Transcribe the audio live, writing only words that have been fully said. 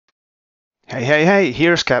Hey, hey, hey,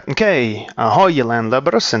 here's Captain K. Ahoy, you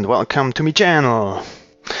landlubbers, and welcome to my channel.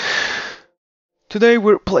 Today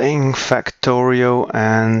we're playing Factorio,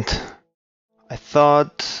 and I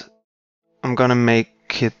thought I'm gonna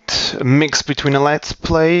make it a mix between a Let's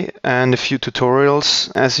Play and a few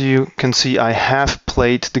tutorials. As you can see, I have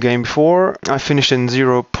played the game before. I finished in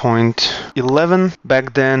 0.11.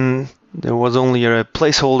 Back then, there was only a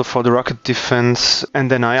placeholder for the rocket defense,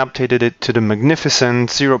 and then I updated it to the magnificent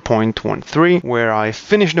 0.13, where I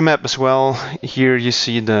finished the map as well. Here you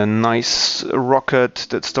see the nice rocket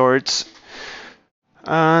that starts.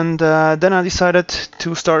 And then I decided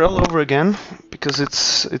to start all over again, because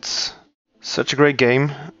it's such a great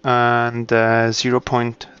game, and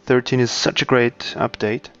 0.13 is such a great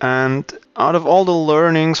update. And out of all the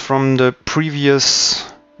learnings from the previous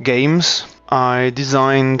games, I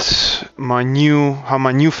designed how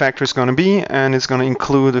my new factory is going to be, and it's going to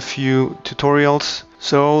include a few tutorials.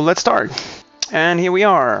 So let's start. And here we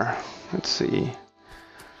are. Let's see.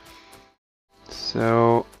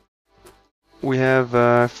 So we have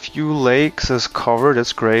a few lakes as cover.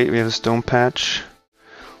 That's great. We have a stone patch.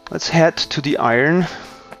 Let's head to the iron.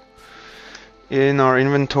 In our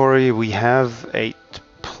inventory we have 8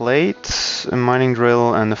 plates, a mining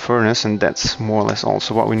drill and a furnace, and that's more or less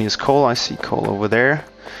also what we need is coal. I see coal over there.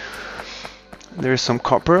 There's some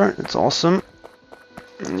copper. It's awesome.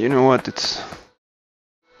 And you know what? It's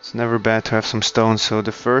never bad to have some stone. So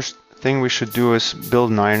the first thing we should do is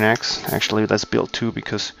build an iron axe. Actually, let's build 2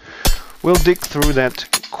 because we'll dig through that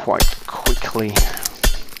quite quickly.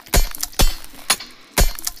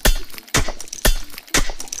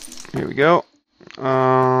 Here we go.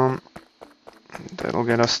 That'll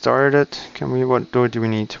get us started. What do we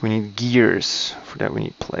need? We need gears. For that we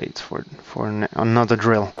need plates for another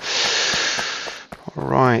drill.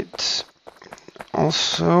 Alright.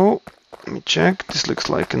 Also, let me check. This looks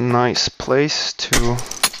like a nice place to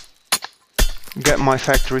get my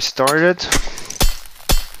factory started.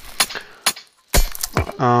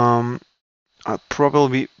 I'll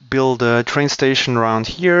probably build a train station around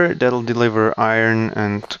here that'll deliver iron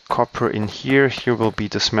and copper in here. Here will be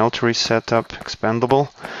the smeltery setup, expandable,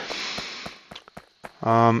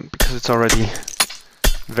 because it's already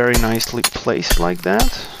very nicely placed like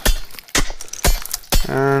that.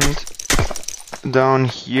 And down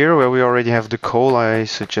here, where we already have the coal, I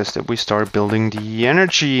suggest that we start building the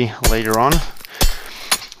energy later on.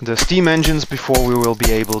 The steam engines before we will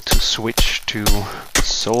be able to switch to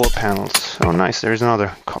solar panels. Oh nice, there's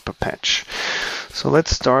another copper patch. So let's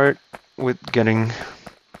start with getting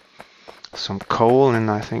some coal, and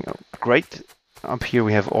I think, oh, great, up here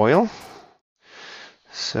we have oil.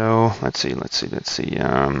 So let's see.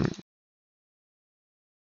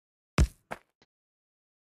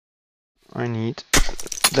 I need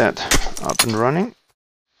that up and running.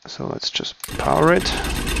 So let's just power it.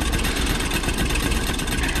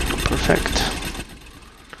 Perfect.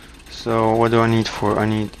 So what do I need for? I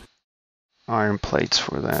need iron plates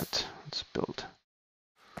for that. Let's build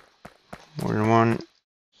more than one.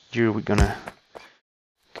 Here we're gonna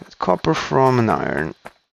get copper from, and iron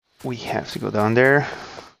we have to go down there.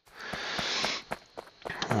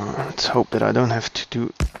 Let's hope that I don't have to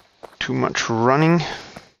do too much running.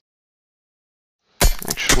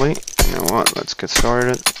 Actually, you know what? Let's get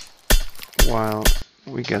started while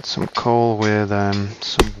we get some coal with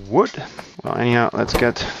some wood. Well, anyhow, let's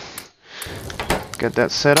get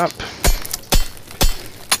that set up.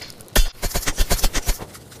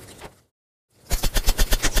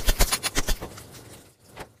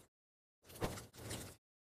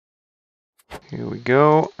 Here we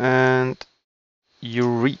go, and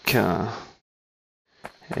eureka!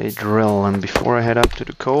 A drill. And before I head up to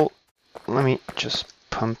the coal, let me just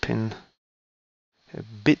pump in a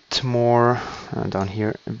bit more down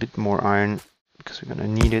here, a bit more iron, because we're gonna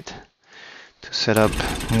need it to set up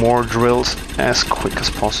more drills as quick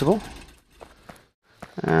as possible.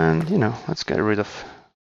 And you know, let's get rid of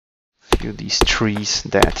a few of these trees,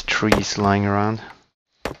 dead trees lying around,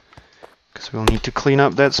 because we'll need to clean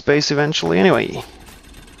up that space eventually anyway.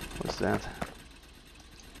 What's that?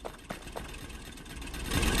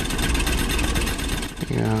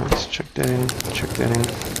 Yeah, let's check that in.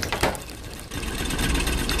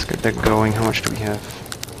 Let's get that going. How much do we have?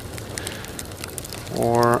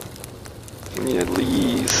 4. We need at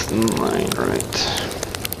least 9, right?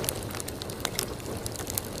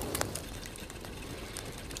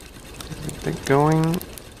 Get that going.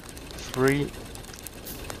 3.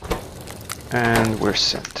 And we're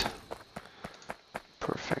set.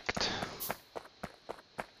 Perfect.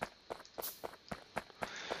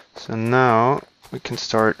 So now we can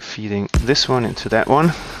start feeding this one into that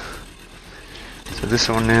one. So this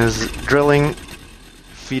one is drilling,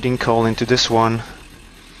 feeding coal into this one,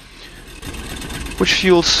 which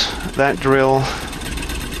fuels that drill,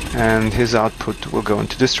 and his output will go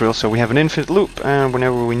into this drill. So we have an infinite loop, and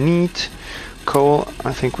whenever we need coal,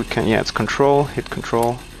 I think we can, yeah, it's control, hit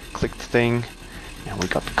control, click the thing, and we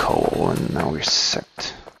got coal, and now we're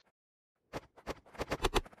set.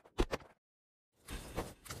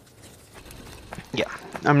 Yeah,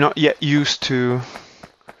 I'm not yet used to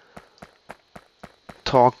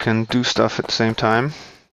talk and do stuff at the same time.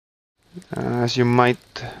 As you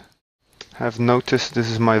might have noticed, this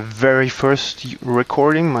is my very first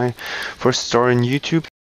recording, my first story on YouTube.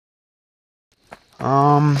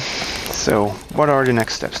 So what are the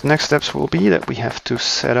next steps? The next steps will be that we have to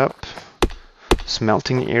set up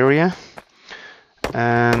smelting area,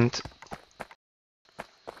 and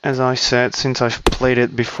as I said, since I've played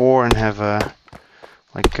it before and have a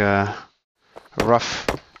rough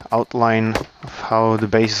outline of how the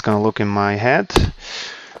base is going to look in my head,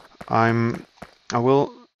 I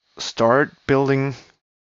will start building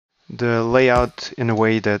the layout in a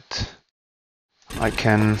way that I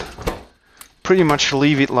can pretty much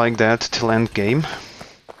leave it like that till end game.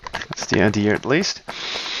 That's the idea, at least.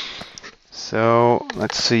 So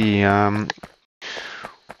let's see.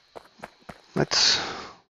 Let's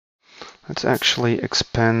actually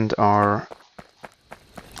expand our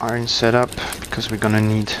iron setup, because we're gonna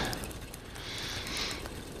need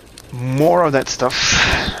more of that stuff,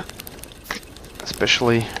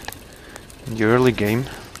 especially in the early game.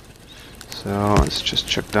 So let's just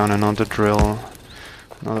chuck down another drill,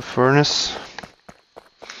 another furnace,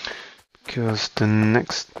 because the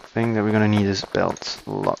next thing that we're gonna need is belts,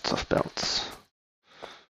 lots of belts.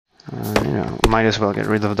 You know, might as well get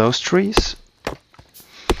rid of those trees.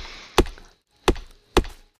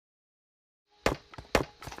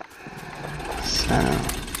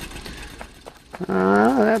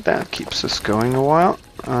 That keeps us going a while.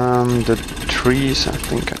 The trees, I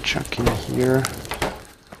think I chuck in here.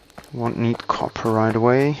 Won't need copper right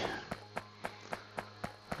away.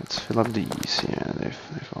 Let's fill up these. Yeah,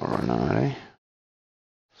 they've all run out, eh?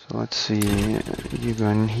 So let's see. You go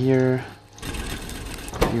in here.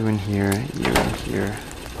 You in here. You in here.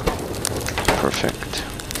 Perfect.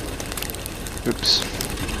 Oops.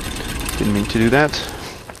 Didn't mean to do that.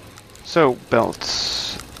 So,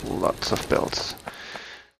 belts. Lots of belts.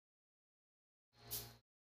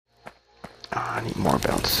 I need more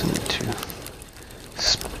belts. I need to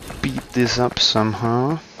speed this up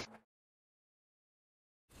somehow.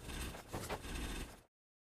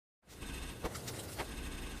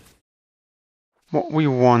 What we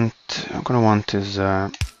want, I'm gonna want is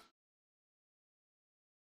I'm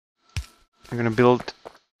gonna build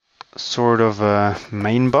sort of a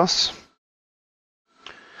main bus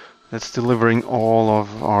that's delivering all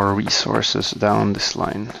of our resources down this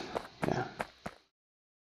line. Yeah.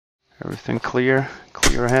 Everything clear?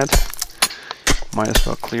 Clear ahead? Might as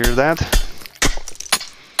well clear that.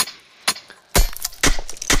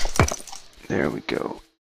 There we go.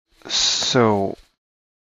 So,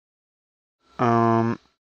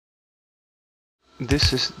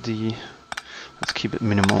 this is the... Let's keep it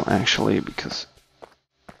minimal, actually, because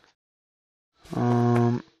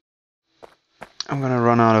I'm gonna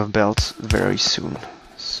run out of belts very soon.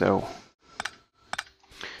 So,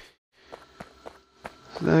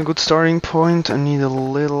 a good starting point. I need a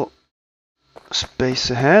little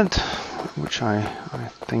space ahead, which I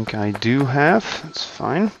think I do have. That's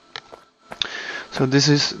fine. So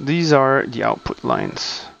these are the output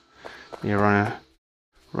lines. They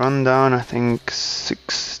run down, I think,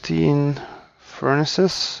 16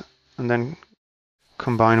 furnaces, and then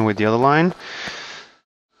combine with the other line.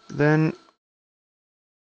 Then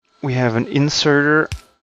we have an inserter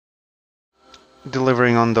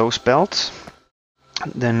delivering on those belts.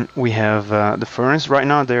 Then we have the furnace. Right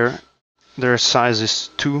now their size is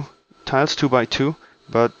 2 tiles, 2 by 2,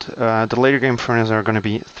 but the later game furnaces are going to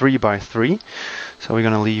be 3 by 3. So we're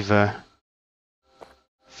going to leave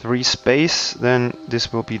 3 space. Then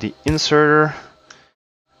this will be the inserter,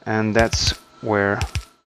 and that's where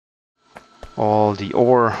all the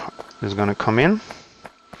ore is going to come in.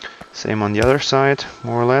 Same on the other side,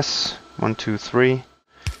 more or less. 1, 2, 3,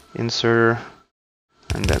 inserter,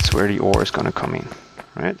 and that's where the ore is going to come in,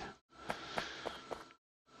 right?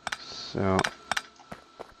 So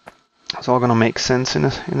it's all going to make sense in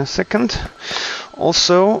a second.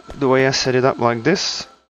 Also, the way I set it up like this,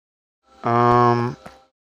 I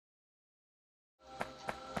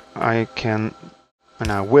can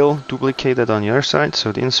and I will duplicate that on the other side.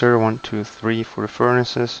 So the inserter 1, 2, 3 for the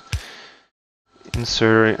furnaces,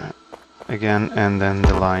 insert again, and then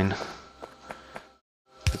the line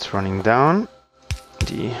that's running down.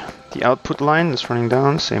 the output line that's running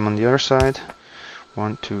down. Same on the other side.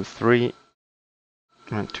 1, 2, 3.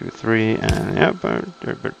 1, 2, 3, and yeah,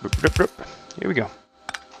 here we go.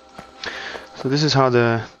 So this is how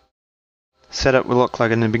the setup will look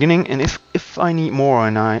like in the beginning. And if I need more,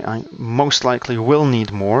 and I most likely will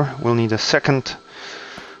need more, we'll need a second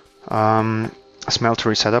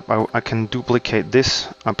smeltery setup. I can duplicate this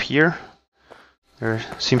up here. There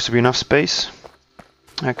seems to be enough space.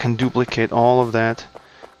 I can duplicate all of that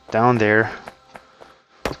down there.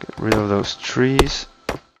 Let's get rid of those trees.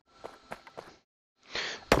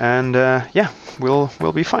 And yeah, we'll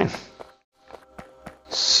be fine.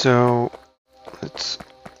 So let's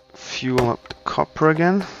fuel up the copper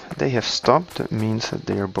again. They have stopped. That means that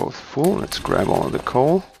they are both full. Let's grab all of the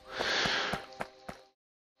coal.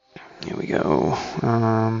 Here we go.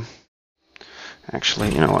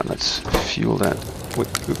 Actually, you know what? Let's fuel that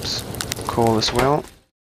with coal as well,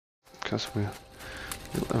 because we're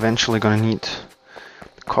eventually gonna need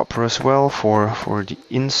the copper as well for the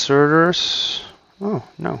inserters. Oh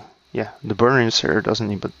no, yeah, the burner inserter doesn't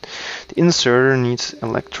need, but the inserter needs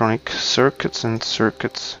electronic circuits, and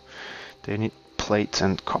circuits, they need plates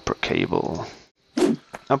and copper cable.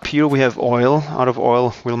 Up here we have oil. Out of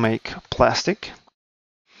oil we'll make plastic.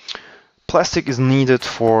 Plastic is needed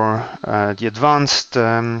for the advanced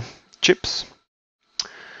chips.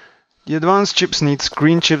 The advanced chips needs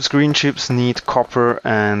green chips. Green chips need copper,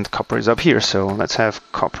 and copper is up here. So let's have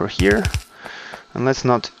copper here, and let's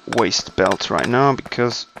not waste belts right now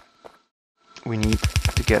because we need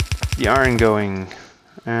to get the iron going,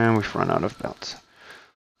 and we've run out of belts.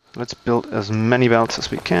 Let's build as many belts as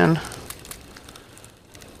we can.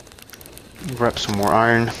 Grab some more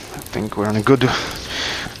iron. I think we're on a good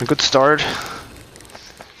start.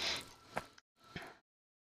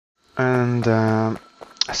 And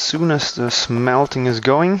as soon as the smelting is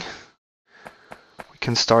going, we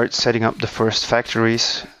can start setting up the first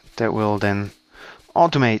factories that will then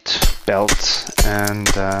automate belts and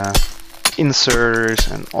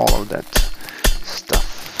inserters and all of that stuff.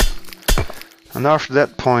 And after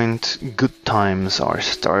that point, good times are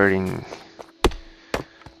starting,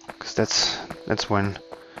 because that's when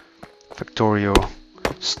Factorio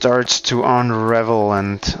starts to unravel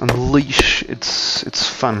and unleash its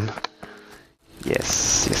fun.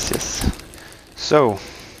 Yes. So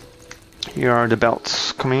here are the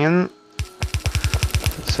belts coming in.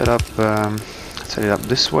 Let's set it up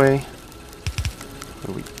this way.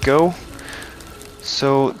 There we go.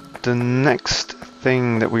 So the next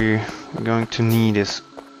thing that we're going to need is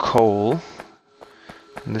coal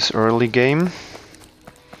in this early game,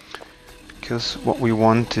 because what we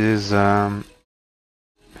want is that's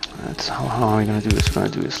how are we gonna do this? We're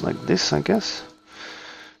gonna do this like this, I guess,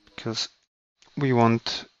 because we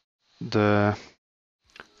want the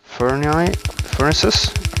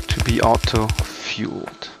furnaces to be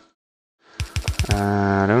auto-fueled.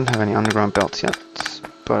 I don't have any underground belts yet,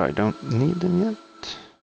 but I don't need them yet.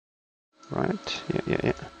 Right?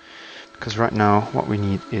 Yeah. Because right now what we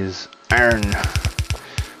need is iron.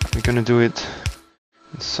 We're gonna do it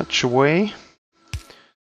in such a way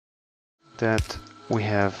that we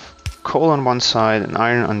have coal on one side and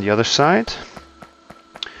iron on the other side.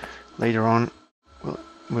 Later on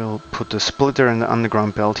we'll put the splitter and the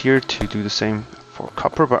underground belt here to do the same for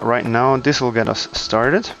copper, but right now this will get us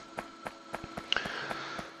started.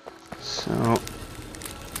 So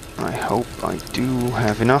I hope I do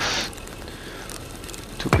have enough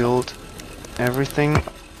to build everything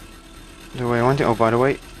the way I want it. Oh, by the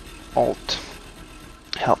way, Alt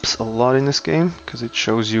helps a lot in this game, because it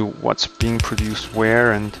shows you what's being produced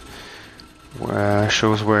where, and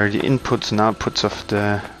shows where the inputs and outputs of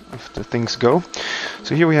the things go.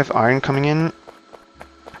 So here we have iron coming in,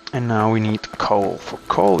 and now we need coal. For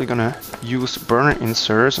coal we're gonna use burner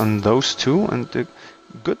inserters on those two, and the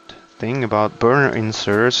good thing about burner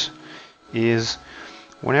inserters is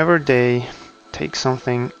whenever they take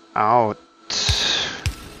something out,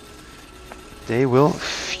 they will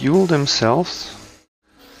fuel themselves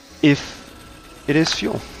if it is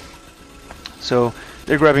fuel. So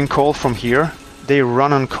they're grabbing coal from here, they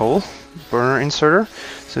run on coal, burner inserter,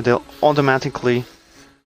 so they'll automatically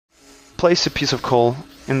place a piece of coal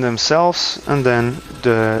in themselves, and then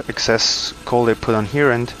the excess coal they put on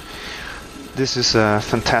here, and this is a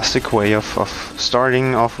fantastic way of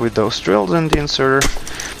starting off with those drills and the inserter,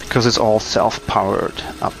 because it's all self-powered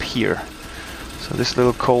up here. So this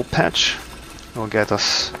little coal patch will get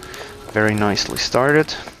us very nicely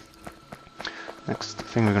started. Next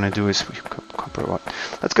thing we're gonna do is we've got copper. What?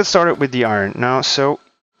 Let's get started with the iron now. So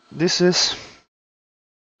this is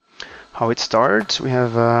how it starts. We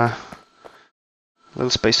have a little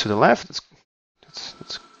space to the left. Let's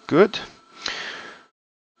That's good.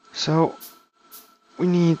 So we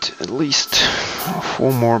need at least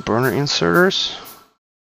 4 more burner inserters.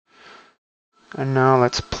 And now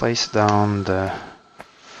let's place down the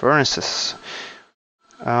furnaces.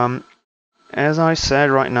 As I said,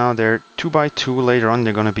 right now they're 2 by 2. Later on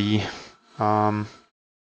they're gonna be 3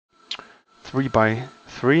 by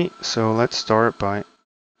 3. So let's start by.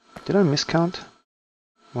 Did I miscount?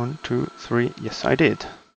 1, 2, 3. Yes, I did.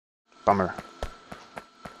 Bummer.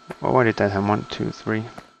 Oh, why did that have 1, 2, 3?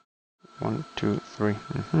 1, 2, 3.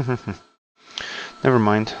 Never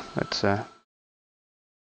mind.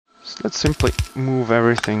 Let's simply move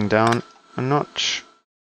everything down a notch.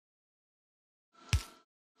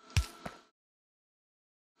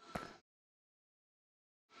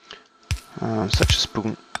 Such a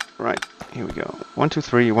spoon. Right, here we go. 1, 2,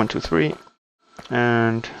 3, 1, 2, 3.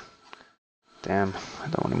 And damn, I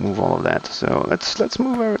don't want to move all of that. So let's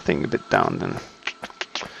move everything a bit down then.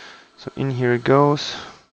 So in here it goes.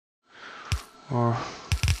 Or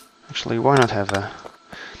actually, why not have a...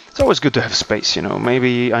 It's always good to have space, you know.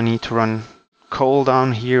 Maybe I need to run coal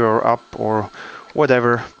down here or up or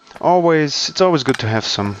whatever. It's always good to have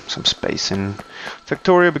some space in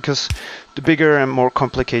Factorio, because the bigger and more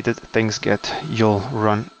complicated things get, you'll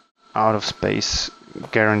run out of space,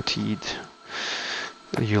 guaranteed.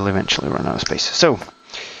 You'll eventually run out of space. So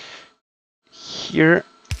here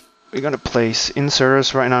we're gonna place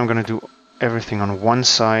inserters. Right now I'm gonna do everything on one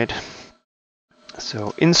side.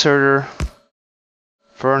 So inserter,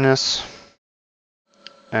 furnace,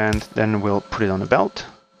 and then we'll put it on a belt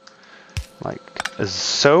like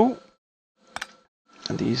so.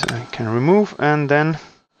 And these I can remove, and then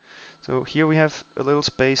so here we have a little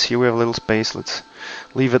space, here we have a little space. Let's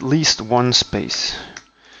leave at least one space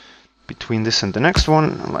between this and the next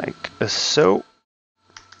one, like so.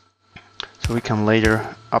 So we can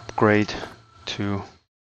later upgrade to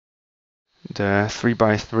the 3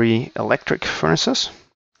 by 3 electric furnaces.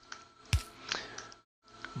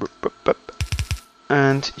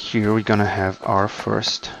 And here we're gonna have our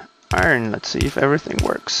first iron. Let's see if everything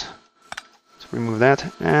works. Let's remove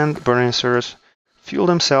that, and burner inserters fuel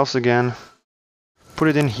themselves again. Put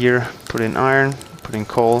it in here, put in iron, put in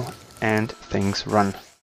coal, and things run.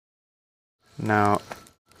 Now,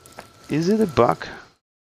 is it a bug?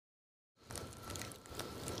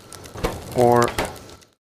 Or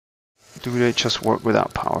do they just work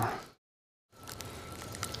without power?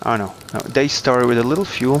 Oh no, they started with a little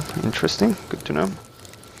fuel. Interesting, good to know.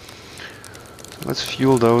 So let's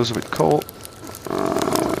fuel those with coal.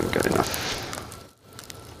 Got enough.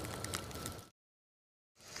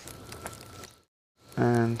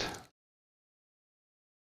 And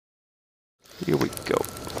here we go.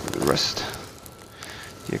 The rest,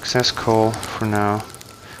 the excess coal for now,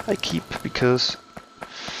 I keep because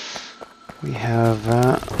we have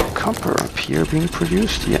copper up here being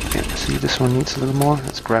produced. Yeah, see, this one needs a little more.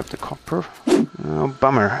 Let's grab the copper. Oh,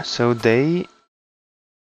 bummer. So they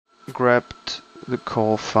grabbed the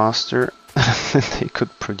coal faster than they could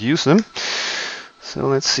produce them. So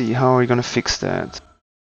let's see, how are we gonna fix that?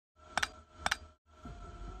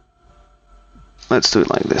 Let's do it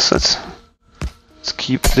like this. Let's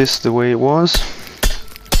keep this the way it was.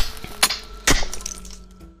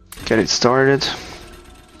 Get it started.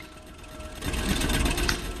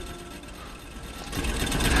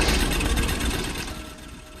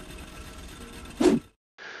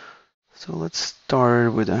 So let's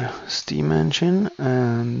start with a steam engine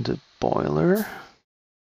and a boiler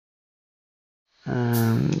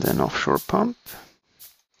and an offshore pump,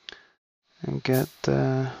 and get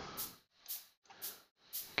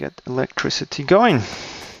electricity going.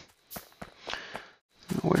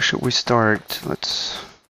 Where should we start? Let's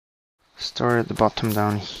start at the bottom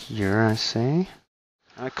down here, I say.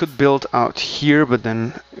 I could build out here, but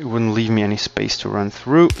then it wouldn't leave me any space to run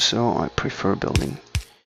through, so I prefer building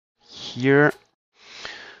here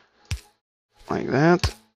like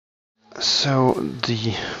that. So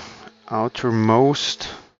the outermost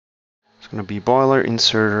is going to be boiler,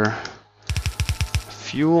 inserter,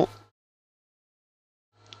 fuel,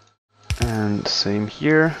 and same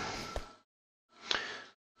here.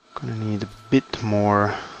 Gonna need a bit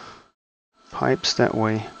more pipes that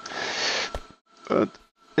way, but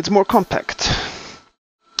it's more compact.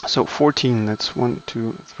 So 14, that's 1,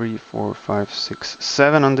 2, 3, 4, 5, 6,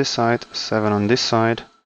 7 on this side, 7 on this side.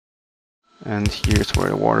 And here's where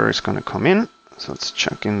the water is going to come in. So let's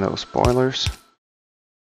chuck in those boilers.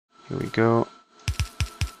 Here we go.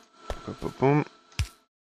 Boom, boom, boom.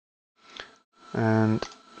 And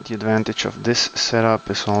the advantage of this setup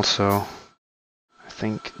is also, I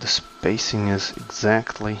think the spacing is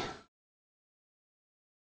exactly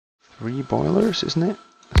 3 boilers, isn't it?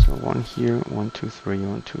 So 1 here, 1, 2, 3,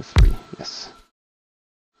 1, 2, 3. Yes.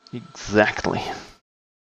 Exactly. Here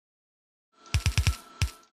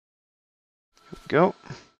we go.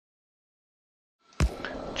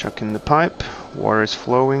 Chuck in the pipe, water is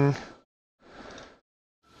flowing,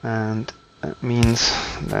 and that means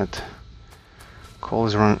that coal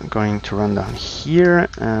is going to run down here,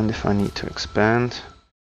 and if I need to expand,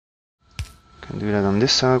 I can do that on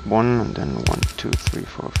this side. 1, and then 1, 2, 3,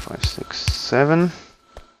 4, 5, 6, 7.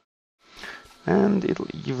 And it'll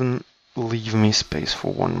even leave me space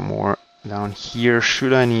for one more down here,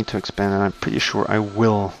 should I need to expand, and I'm pretty sure I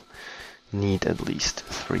will need at least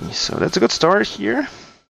 3. So that's a good start here.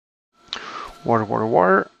 Water, water,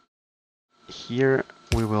 water. Here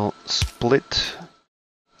we will split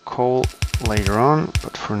coal later on,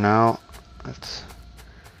 but for now let's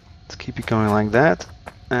keep it going like that.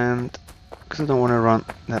 And because I don't want to run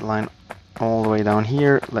that line all the way down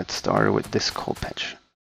here, let's start with this coal patch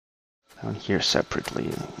down here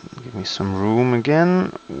separately. Give me some room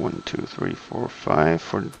again. 1, 2, 3, 4, 5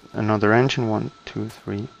 for another engine. 1, 2,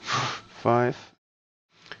 3, 4, 5.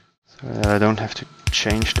 So that I don't have to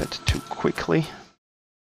change that too quickly.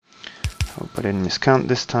 Hope I didn't miscount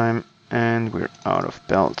this time. And we're out of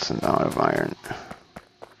belts and out of iron.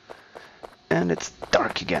 And it's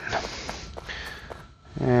dark again.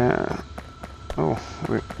 Yeah. Oh,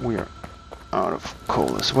 we are out of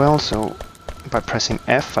coal as well. So by pressing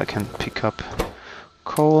F, I can pick up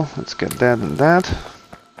coal. Let's get that and that.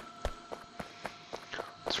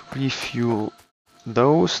 Let's refuel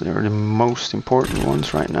those. They're the most important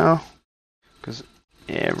ones right now, because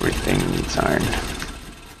everything needs iron.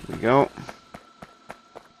 Here we go.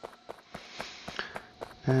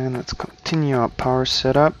 And let's continue our power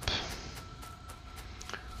setup.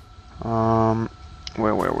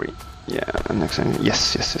 Where were we? Yeah, next time. Yes,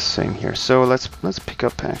 same here. So let's pick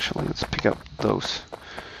up those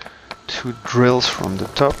 2 drills from the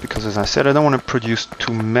top, because as I said, I don't want to produce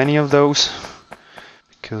too many of those,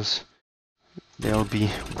 because they'll be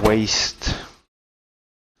waste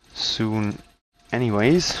soon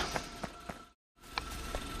anyways.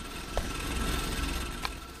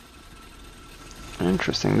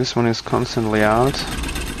 Interesting, this one is constantly out,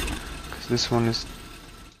 because this one is...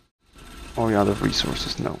 Oh yeah, the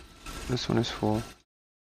resources, no. This one is full.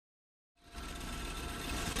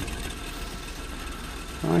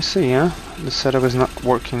 Oh, I see, yeah. The setup is not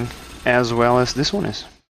working as well as this one is.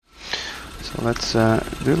 So let's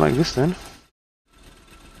do it like this then.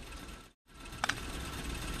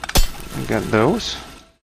 We got those.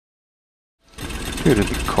 Here to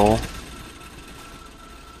be coal.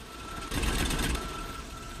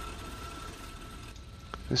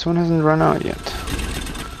 This one hasn't run out yet.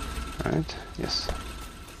 Right? Yes.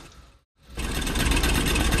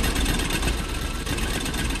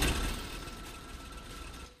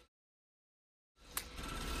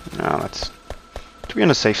 Now let's, to be on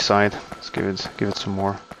the safe side, let's give it some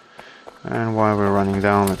more. And while we're running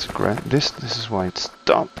down, let's grab this. This is why it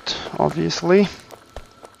stopped, obviously.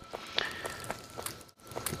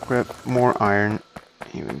 Grab more iron.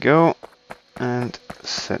 Here we go. And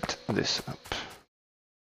set this up.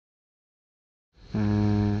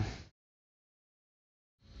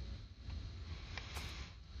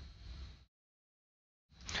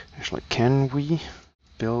 Actually, can we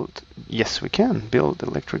build? Yes, we can build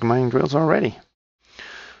electric mining drills already.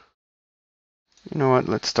 You know what?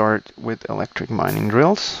 Let's start with electric mining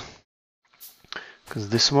drills, because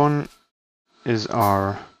this one is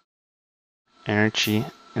our energy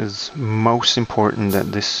is most important,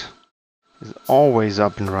 that this is always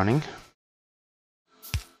up and running.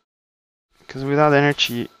 Because without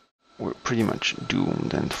energy, we're pretty much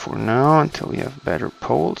doomed. And for now, until we have better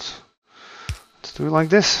poles, let's do it like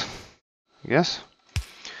this, I guess.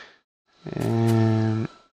 And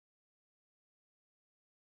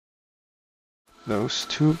those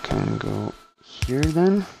 2 can go here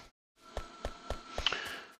then.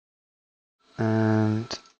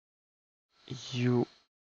 And you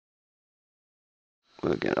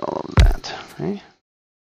will get all of that, right?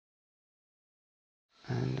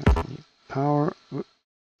 And we need power. Oop,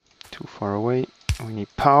 too far away. We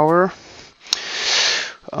need power.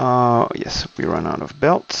 Yes, we run out of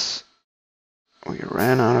belts. We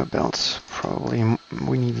ran out of belts. Probably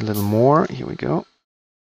we need a little more. Here we go.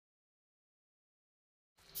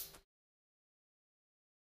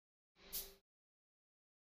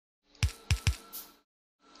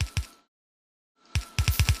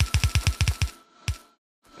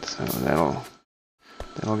 So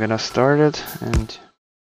that'll get us started, and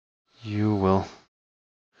you will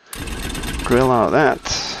drill out that.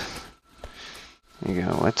 There you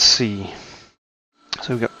go. Let's see.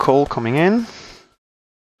 So we got coal coming in.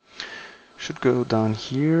 Should go down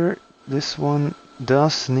here. This one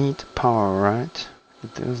does need power, right?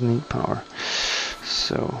 It does need power.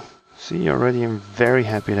 So, see, already I'm very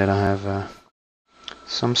happy that I have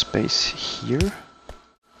some space here.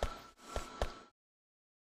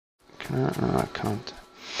 Can I? No, I can't.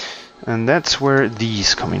 And that's where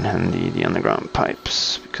these come in handy, the underground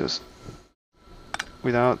pipes, because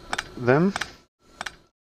without them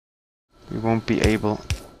we won't be able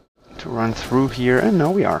to run through here, and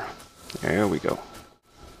now we are. There we go.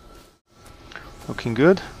 Looking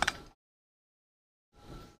good.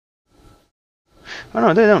 Oh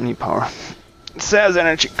no, they don't need power. It says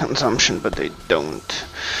energy consumption, but they don't.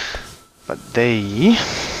 But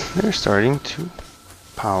they're starting to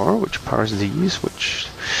power, which powers these, which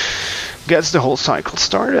gets the whole cycle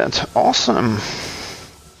started. Awesome.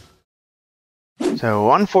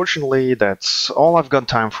 So unfortunately, that's all I've got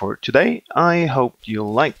time for today. I hope you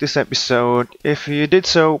liked this episode. If you did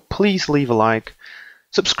so, please leave a like.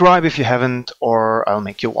 Subscribe if you haven't, or I'll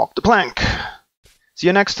make you walk the plank. See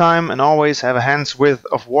you next time, and always have a hand's width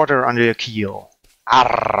of water under your keel.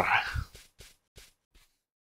 Arr!